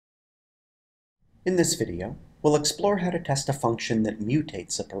In this video, we'll explore how to test a function that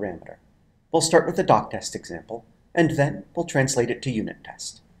mutates a parameter. We'll start with a doctest example, and then we'll translate it to unit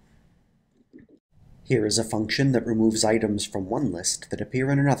test. Here is a function that removes items from one list that appear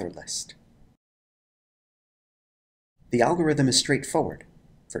in another list. The algorithm is straightforward.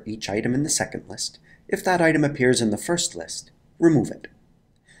 For each item in the second list, if that item appears in the first list, remove it.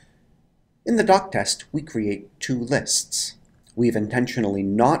 In the doctest, we create two lists. We've intentionally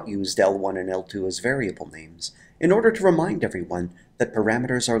not used L1 and L2 as variable names in order to remind everyone that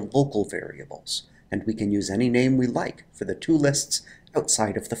parameters are local variables, and we can use any name we like for the two lists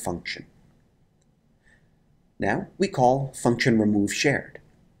outside of the function. Now we call function removeShared.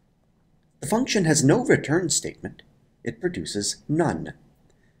 The function has no return statement. It produces none.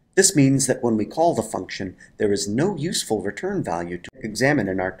 This means that when we call the function, there is no useful return value to examine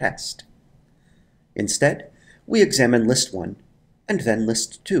in our test. Instead, we examine list 1 and then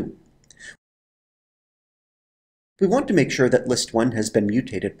list 2. We want to make sure that list 1 has been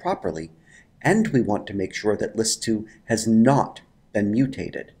mutated properly, and we want to make sure that list 2 has not been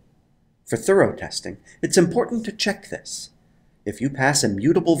mutated. For thorough testing, it's important to check this. If you pass a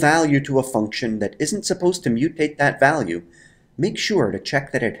mutable value to a function that isn't supposed to mutate that value, make sure to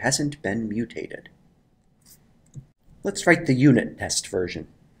check that it hasn't been mutated. Let's write the unit test version.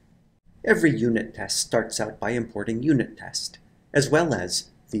 Every unit test starts out by importing unit test, as well as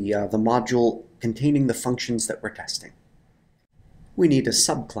the module containing the functions that we're testing. We need a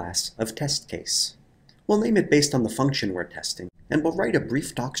subclass of test case. We'll name it based on the function we're testing, and we'll write a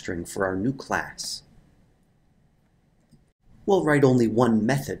brief docstring for our new class. We'll write only one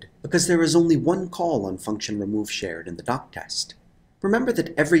method, because there is only one call on function removeShared in the doctest. Remember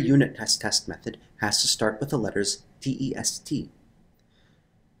that every unit test method has to start with the letters TEST.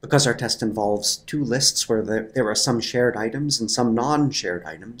 Because our test involves two lists where there are some shared items and some non-shared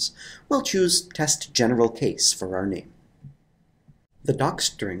items, we'll choose test general case for our name. The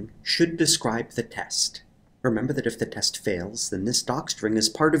docstring should describe the test. Remember that if the test fails, then this docstring is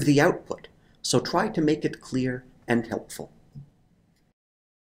part of the output, so try to make it clear and helpful.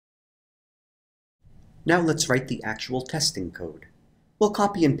 Now let's write the actual testing code. We'll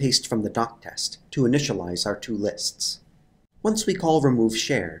copy and paste from the doctest to initialize our two lists. Once we call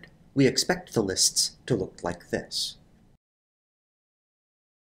removeShared, we expect the lists to look like this.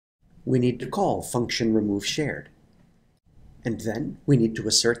 We need to call function removeShared, and then we need to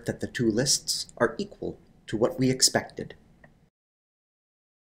assert that the two lists are equal to what we expected.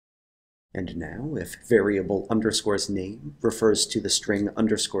 And now, if variable _name refers to the string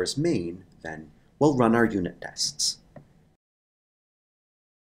 _main, then we'll run our unit tests.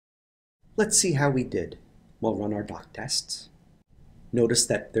 Let's see how we did. We'll run our doctests. Notice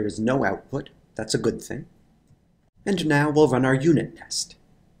that there is no output. That's a good thing. And now we'll run our unit test.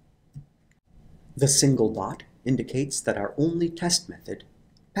 The single dot indicates that our only test method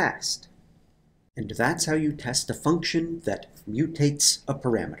passed. And that's how you test a function that mutates a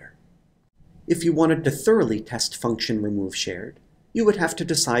parameter. If you wanted to thoroughly test function removeShared, you would have to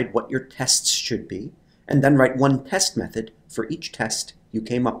decide what your tests should be, and then write one test method for each test you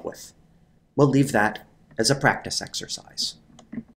came up with. We'll leave that as a practice exercise.